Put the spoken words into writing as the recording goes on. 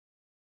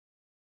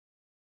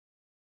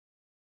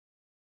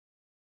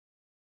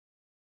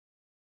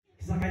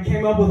I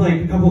came up with like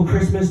a couple of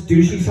Christmas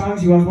douchey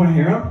songs. You guys want to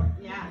hear them?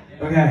 Yeah.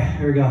 Okay,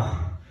 here we go.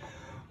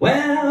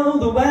 Well,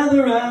 the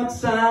weather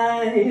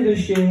outside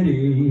is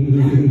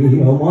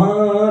shitty. I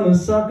wanna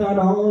suck on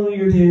all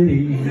your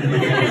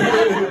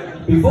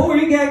titties. Before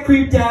you get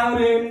creeped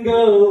out and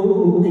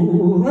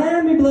go,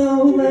 let me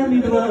blow, let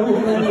me blow,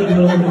 let me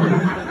blow.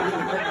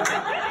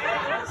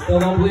 Still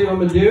don't believe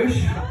I'm a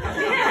douche?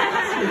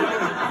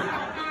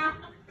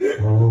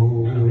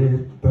 Oh,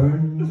 it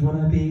burns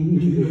when I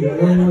pee.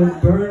 Oh,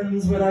 it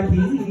burns when I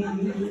pee.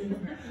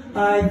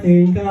 I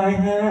think I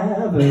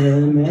have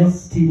an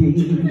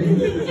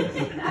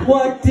STD.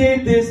 What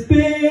did this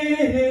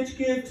bitch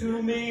give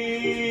to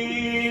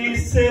me?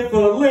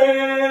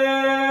 Syphilis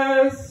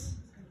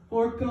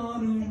or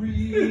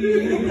gonorrhea?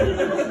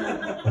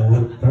 Oh,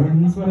 it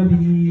burns when I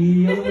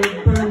pee. Oh,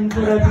 it burns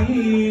when I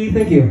pee.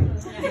 Thank you.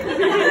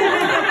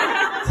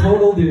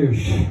 Total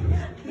douche.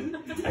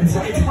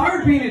 It's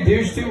hard being a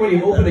douche too when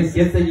you open a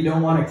gift that you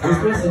don't want at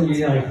Christmas and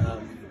you're like,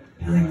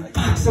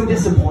 fuck, so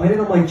disappointed.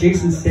 I'm like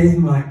Jason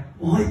Statham, like,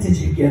 why did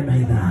you get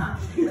me that?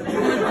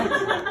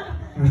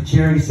 Or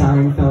Jerry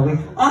Seinfeld, like,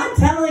 I'm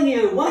telling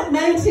you, what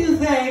makes you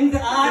think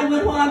I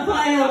would want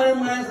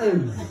violin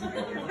lessons?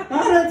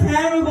 What a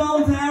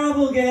terrible,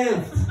 terrible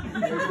gift.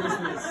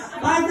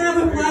 I've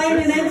never played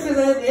an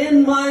instrument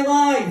in my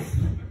life.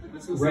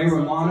 Ray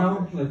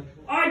Romano, like,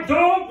 I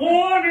don't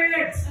want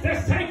it!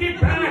 Just take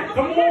it back!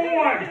 Come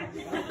on!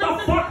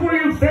 The fuck were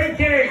you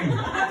thinking?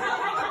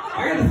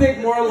 I gotta think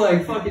more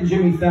like fucking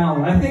Jimmy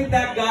Fallon. I think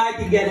that guy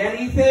could get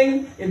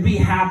anything and be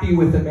happy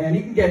with it, man.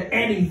 He can get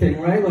anything,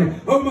 right? Like,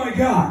 oh my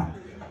god,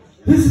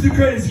 this is the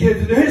greatest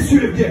gift in the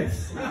history of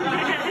gifts.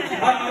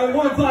 I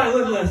want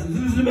violin lessons.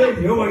 This is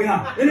amazing. Oh my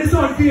god. And it's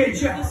on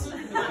VHS.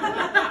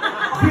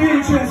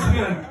 VHS,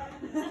 man.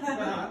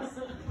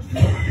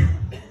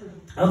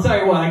 I'll tell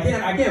you what, I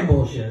can't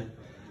bullshit.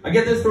 I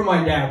get this from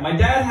my dad. My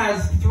dad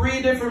has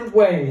 3 different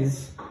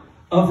ways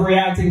of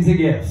reacting to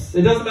gifts.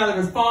 It doesn't matter if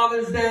it's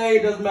Father's Day,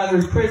 it doesn't matter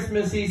if it's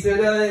Christmas, he said,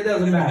 it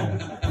doesn't matter.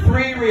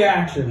 3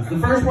 reactions. The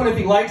first one, if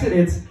he likes it,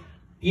 it's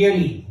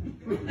beauty.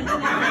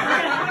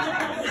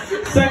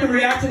 Second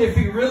reaction, if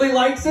he really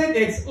likes it,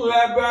 it's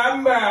la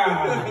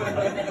bamba.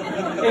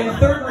 And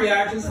third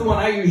reaction, is the one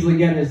I usually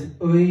get, is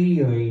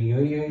oi, oi,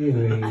 oi, oi,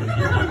 oi.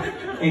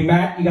 Hey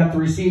Matt, you got the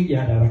receipt?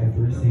 Yeah, Dad, I got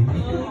the receipt.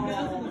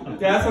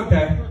 Yeah, that's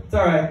okay. It's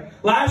all right.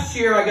 Last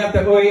year, I got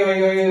the oi,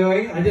 oi, oi,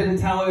 oi. I did a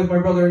tally with my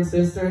brother and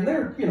sister, and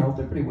they're, you know,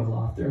 they're pretty well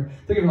off. They're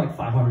giving like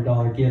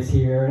 $500 gifts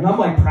here, and I'm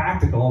like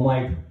practical. I'm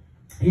like,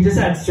 he just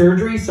had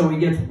surgery, so he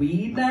gets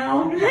weed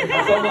now. So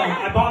I'm like,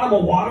 I bought him a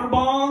water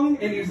bong,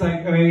 and he's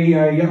like, oi, oi,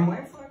 oi. I'm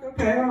like, fuck,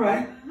 okay, all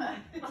right.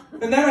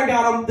 And then I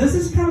got him, this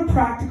is kind of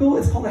practical.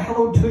 It's called a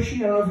Hello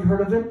Tushy. I don't know if you've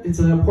heard of it. It's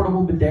a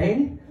portable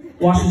bidet.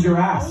 Washes your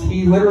ass.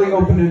 He literally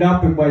opened it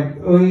up and went,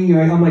 oi,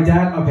 oi. I'm like,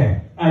 Dad,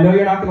 okay, I know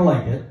you're not going to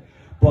like it,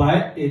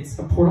 but it's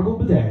a portable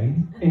bidet.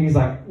 And he's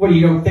like, what,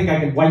 you don't think I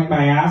can wipe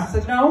my ass? I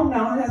said, no,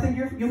 I think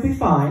you'll be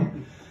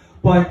fine.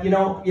 But you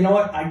know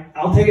what,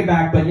 I'll take it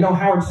back, but you know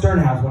Howard Stern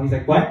has one. He's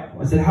like, what?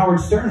 I said, Howard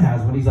Stern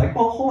has one. He's like,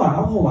 oh, hold on,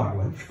 I'll hold on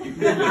to it.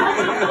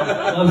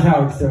 Loves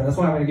Howard Stern. That's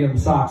why I'm going to give him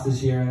socks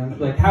this year. And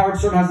like, Howard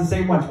Stern has the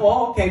same ones.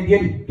 Oh, okay,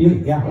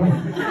 beauty, yeah.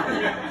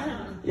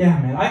 Yeah,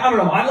 man, I don't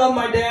know. I love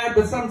my dad,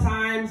 but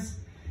sometimes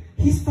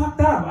he's fucked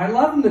up. I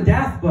love him to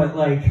death, but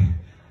like,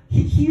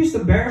 he used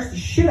to embarrass the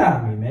shit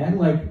out of me, man.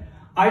 Like,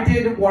 I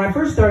did, when I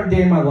first started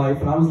dating my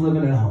wife and I was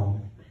living at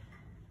home,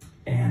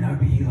 and I'd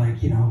be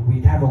like, you know,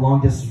 we'd have a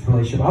long distance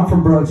relationship. I'm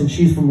from Burlington,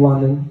 she's from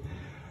London.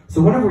 So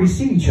whenever we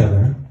see each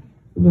other,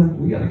 we're like,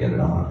 we gotta get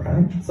it on,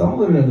 right? So I'm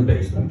living in the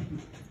basement,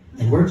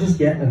 and we're just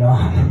getting it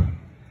on.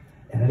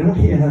 And I don't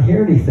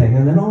hear anything,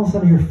 and then all of a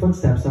sudden I hear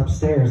footsteps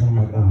upstairs, and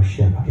I'm like, oh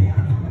shit, okay,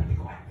 honey, gotta be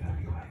quiet.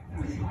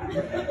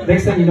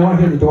 Next thing you know, I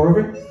hear the door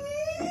open.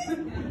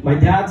 My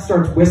dad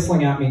starts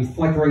whistling at me,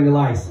 flickering the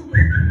lights.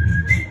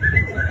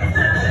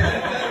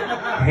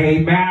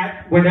 Hey,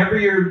 Matt, whenever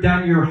you're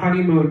done your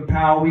honeymoon,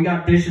 pal, we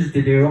got dishes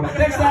to do.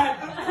 Thanks, Dad.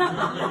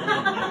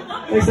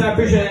 Thanks, Dad.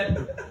 Appreciate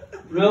it.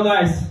 Real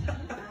nice.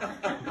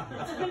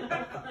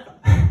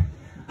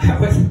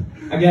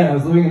 I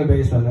was living in the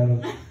basement,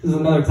 and this is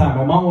another time.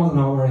 My mom wasn't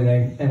home or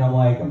anything, and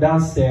I'm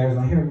downstairs,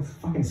 and I hear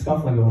fucking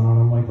scuffling going on.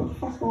 I'm like, what the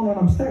fuck's going on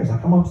upstairs? I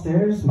come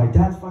upstairs, my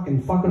dad's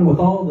fucking with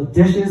all the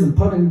dishes and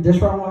putting in the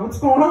dishwasher. I'm like, what's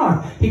going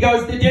on? He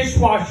goes, the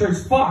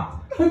dishwasher's fucked.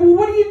 I'm like, well,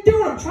 what are you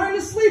doing? I'm trying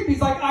to sleep.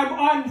 He's like,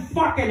 I'm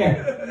unfucking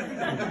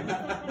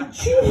it.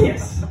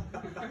 Genius.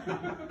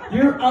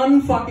 You're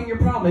unfucking your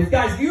problem.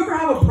 Guys, if you ever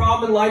have a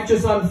problem in life,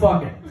 just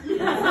unfuck it.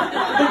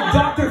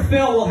 Dr.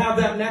 Phil will have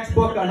that next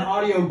book on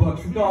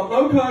audiobooks. It's called,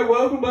 okay,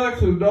 welcome back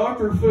to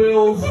Dr.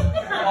 Phil's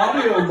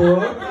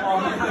audiobook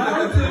on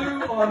how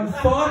to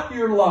unfuck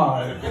your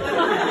life.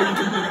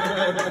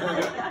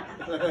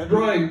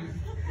 Right.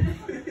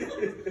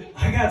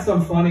 I got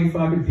some funny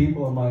fucking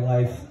people in my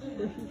life.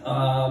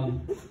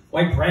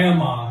 My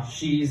grandma,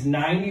 she's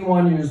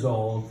 91 years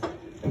old,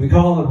 And we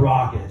call her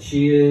Rocket.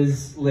 She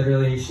is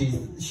literally,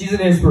 she's an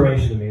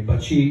inspiration to me,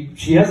 but she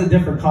has a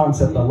different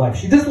concept of life.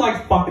 She just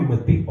likes fucking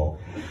with people.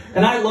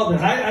 And I love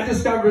it. I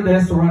discovered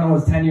this around I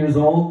was 10 years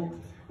old.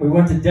 We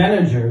went to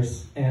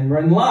Denninger's and we're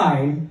in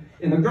line,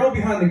 and the girl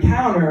behind the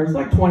counter is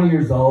like 20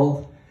 years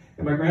old.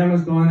 And my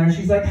grandma's going there.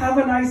 She's like, "Have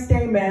a nice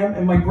day, ma'am."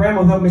 And my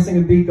grandma, without missing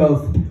a beat,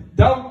 goes,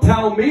 "Don't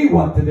tell me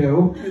what to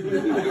do."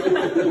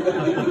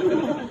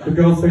 The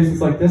girl's face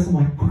is like this. I'm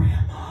like,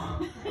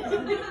 "Grandma,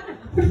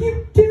 what are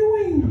you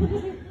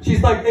doing?"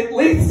 She's like, "At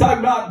least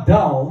I'm not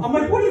dull." I'm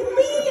like, "What do you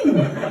mean?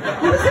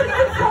 What does it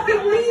even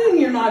fucking mean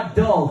you're not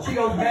dull?" She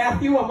goes,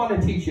 "Matthew, I'm going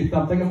to teach you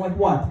something." I'm like,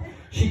 "What?"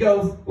 She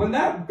goes, "When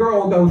that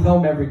girl goes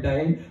home every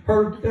day,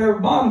 her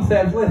mom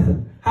says,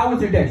 'Listen, how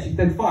was your day?' She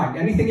said, 'Fine.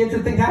 Anything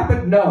interesting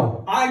happened?'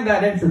 'No, I'm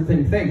that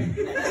interesting thing.'"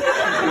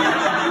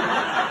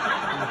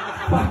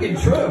 Fucking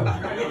true.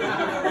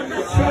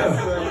 It's true.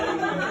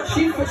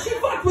 She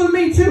fucked with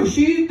me too.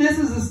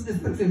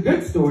 It's a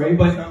good story,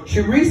 but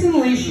she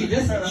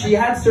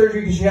had surgery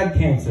because she had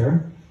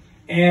cancer,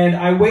 and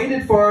I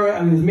waited for her.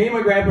 It was me and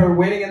my grandpa were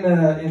waiting in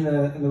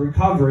the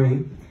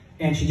recovery,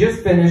 and she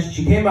just finished.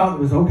 She came out, it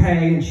was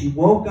okay, and she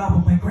woke up.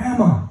 I'm like,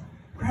 Grandma,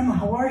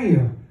 how are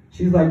you?"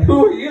 She's like,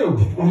 "Who are you?"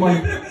 I'm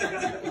like,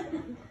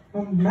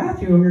 "I'm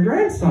Matthew, I'm your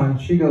grandson."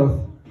 She goes,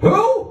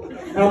 "Who?"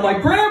 And I'm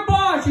like,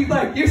 "Grandpa!" She's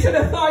like, "You should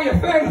have saw your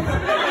face."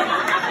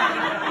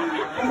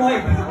 I'm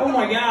like, "Oh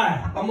my God."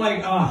 I'm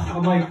like,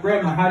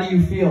 "Grandma, how do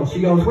you feel?" She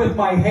goes, "With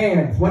my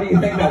hands. What do you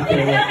think I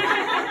feel?"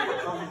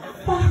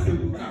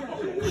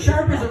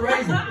 Sharp as a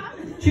razor.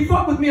 She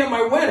fucked with me on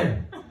my wedding.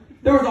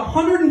 There was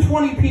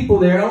 120 people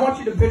there, and I want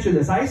you to picture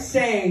this. I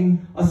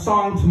sang a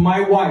song to my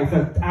wife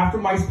after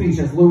my speech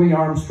as Louis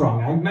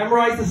Armstrong. I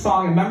memorized the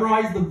song, I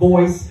memorized the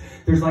voice.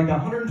 There's like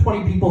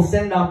 120 people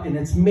standing up, and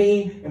it's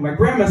me, and my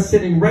grandma's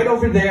sitting right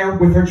over there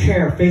with her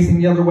chair facing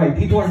the other way.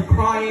 People are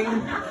crying,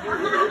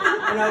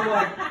 and I'm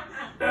like,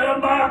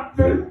 "Am I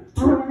fit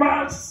through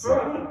my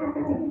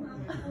soul?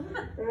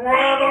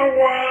 What a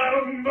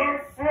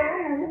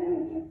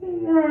wonderful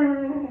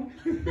world."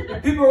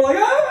 People are like,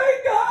 "Oh my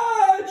God."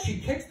 She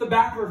kicks the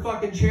back of her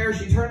fucking chair.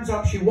 She turns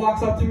up. She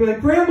walks up to me like,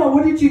 "Grandma,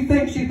 what did you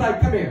think?" She's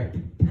like, "Come here."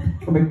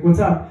 I'm like, "What's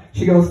up?"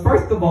 She goes,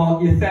 "First of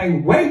all, you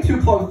sang way too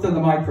close to the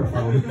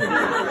microphone.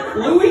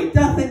 Louis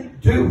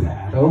doesn't do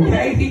that,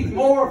 okay? He's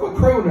more of a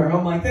crooner."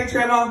 I'm like, "Thanks,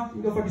 Grandma.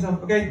 You go fuck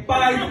yourself. Okay,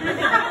 bye."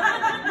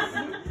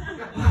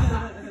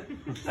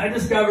 I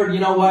discovered, you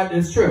know what?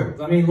 It's true.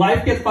 I mean,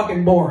 life gets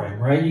fucking boring,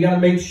 right? You gotta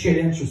make shit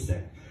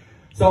interesting.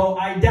 So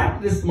I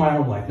adapted this to my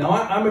own life. Now,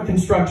 I'm a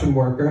construction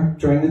worker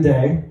during the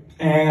day,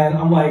 and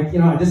I'm like,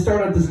 I just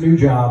started this new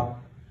job,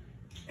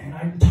 and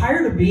I'm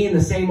tired of being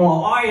the same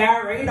old, "Oh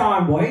yeah, right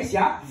on, boys,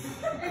 yeah.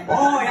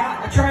 Oh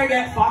yeah, I tried to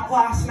get fucked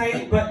last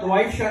night, but the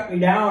wife shut me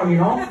down,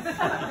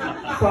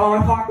 So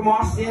I fucking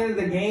watched the end of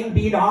the game,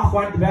 beat off,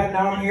 went to bed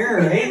down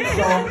here, right?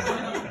 So,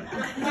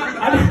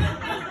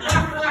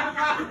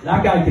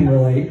 that guy can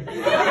relate.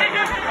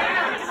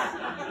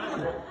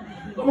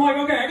 I'm like,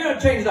 okay, I gotta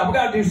change it up, I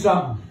gotta do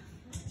something.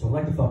 So I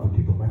like to fuck with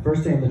people. My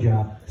first day on the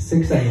job,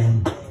 6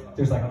 a.m.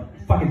 There's like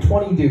fucking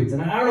 20 dudes.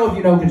 And I don't know if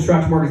you know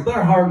construction workers,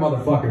 they're hard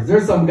motherfuckers.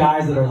 There's some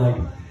guys that are like,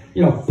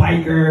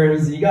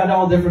 bikers. You got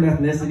all different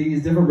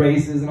ethnicities, different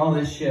races, and all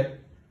this shit.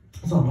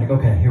 So I'm like,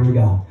 okay, here we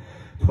go.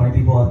 20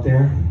 people up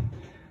there.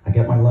 I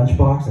get my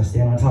lunchbox. I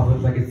stand on top of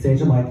it like a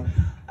stage. I'm like,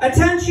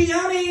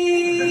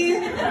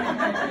 "Attenzione!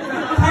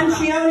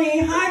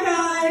 Attenzione! Hi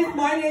guys,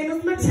 my name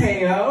is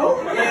Matteo,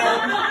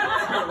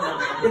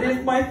 and it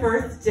is my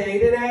first day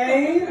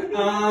today.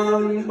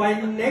 My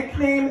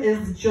nickname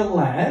is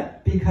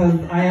Gillette because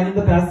I am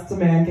the best a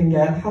man can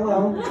get.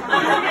 Hello."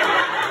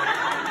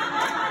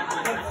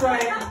 That's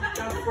right.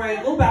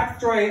 Little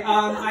backstory.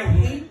 I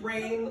hate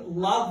rain,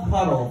 love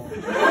puddles.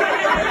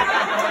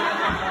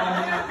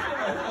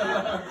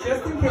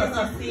 Just in case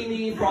you see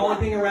me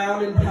frolicking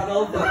around in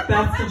puddles, it's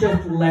best to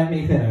just let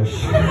me finish.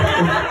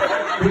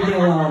 Just leave me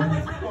alone.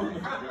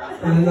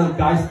 And then the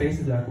guy's face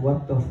is like,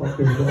 "What the fuck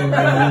is going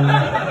on?"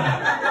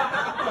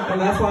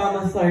 And that's why I'm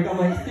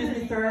like, "Excuse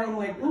me, sir." I'm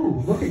like,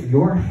 "Ooh, look at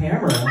your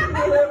hammer."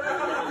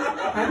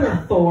 Hi there,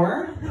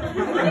 Thor.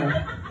 Hi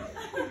there.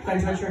 Can I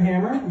touch your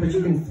hammer? I bet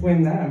you can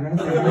swing that, right?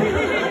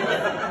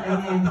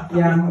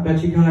 Yeah, I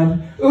bet you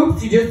can.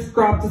 Oops, you just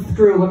scrapped a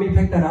screw. Let me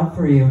pick that up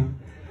for you.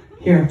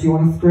 Here, do you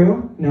want a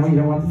screw? No, you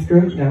don't want the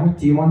screw? No.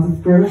 Do you want the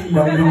screw?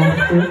 No, you don't want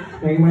the screw?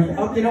 No, you want the...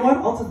 Oh, you know what?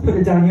 I'll just put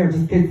it down here just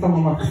in case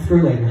someone wants the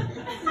screw later.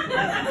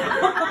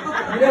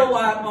 You know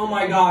what? Oh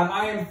my God,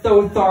 I am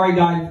so sorry,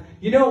 guys.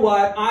 You know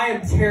what? I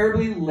am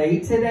terribly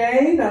late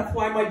today. That's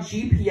why my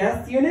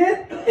GPS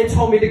unit, it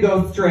told me to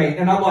go straight.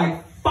 And I'm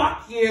like,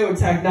 fuck you,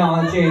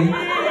 technology.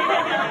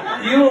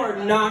 You are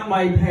not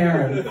my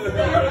parents. You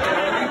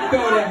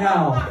go to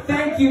hell.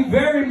 Thank you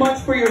very much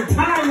for your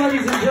time,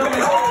 ladies and gentlemen.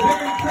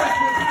 Merry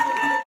Christmas.